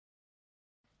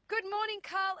Good morning,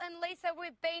 Carl and Lisa.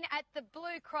 We've been at the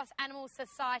Blue Cross Animal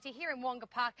Society here in Wonga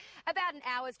Park, about an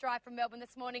hour's drive from Melbourne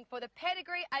this morning for the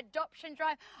PEDIGREE Adoption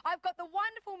Drive. I've got the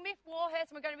wonderful Myf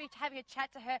Warhurst, and we're going to be having a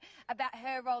chat to her about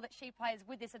her role that she plays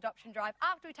with this adoption drive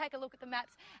after we take a look at the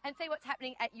maps and see what's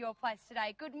happening at your place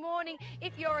today. Good morning.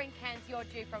 If you're in Cairns, you're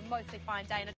due for a mostly fine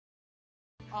day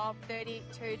of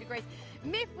 32 degrees.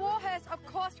 Myf Warhurst, of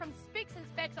course, from Spicks and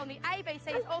Specks on the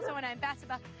ABC, is also an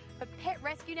ambassador for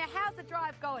PetRescue. Now, how's the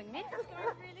drive going, Myf? It's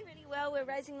going really well. We're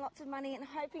raising lots of money and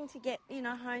hoping to get,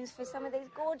 homes for some of these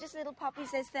gorgeous little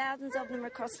puppies. There's thousands of them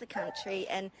across the country,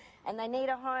 and they need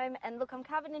a home. And look, I'm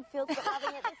covered in filth, but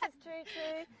loving it. This is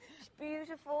true. It's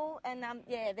beautiful, and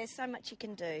yeah, there's so much you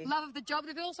can do. Love of the job.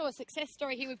 There's also a success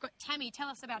story here. We've got Tammy. Tell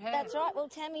us about her. That's right. Well,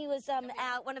 Tammy was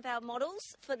one of our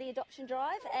models for the adoption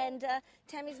drive, and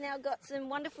Tammy's now got some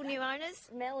wonderful new owners,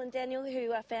 Mel and Daniel,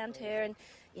 who found her, and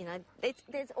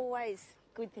there's always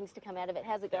good things to come out of it.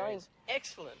 How's it going?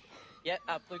 Excellent. Yeah,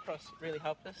 Blue Cross really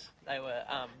helped us. They were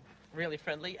really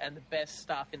friendly and the best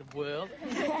staff in the world.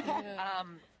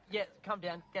 Yeah, come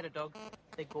down, get a dog.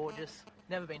 They're gorgeous.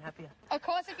 Never been happier. Of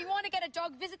course, if you want to get a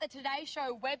dog, visit the Today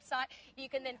Show website. You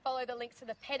can then follow the links to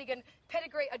the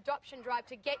PEDIGREE Adoption Drive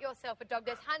to get yourself a dog.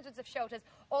 There's hundreds of shelters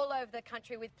all over the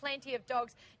country with plenty of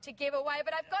dogs to give away.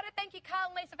 But I've got to thank you,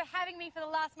 Carl and Lisa, for having me for the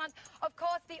last month. Of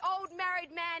course, the old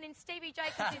married man in Stevie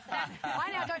Jacobs is back.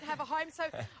 I now don't have a home, so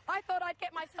I thought I'd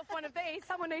get myself one of these.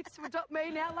 Someone needs to adopt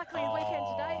me now. Luckily, the weekend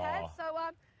today has. So,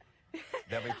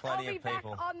 there'll be plenty of people. I'll be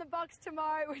back on the box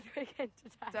tomorrow with Weekend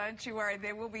Today. Don't you worry,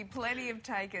 there will be plenty of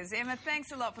takers. Emma,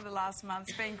 thanks a lot for the last month.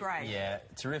 It's been great. Yeah,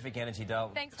 terrific energy,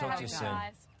 doll. Thanks for having me,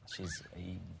 guys. She's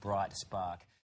a bright spark.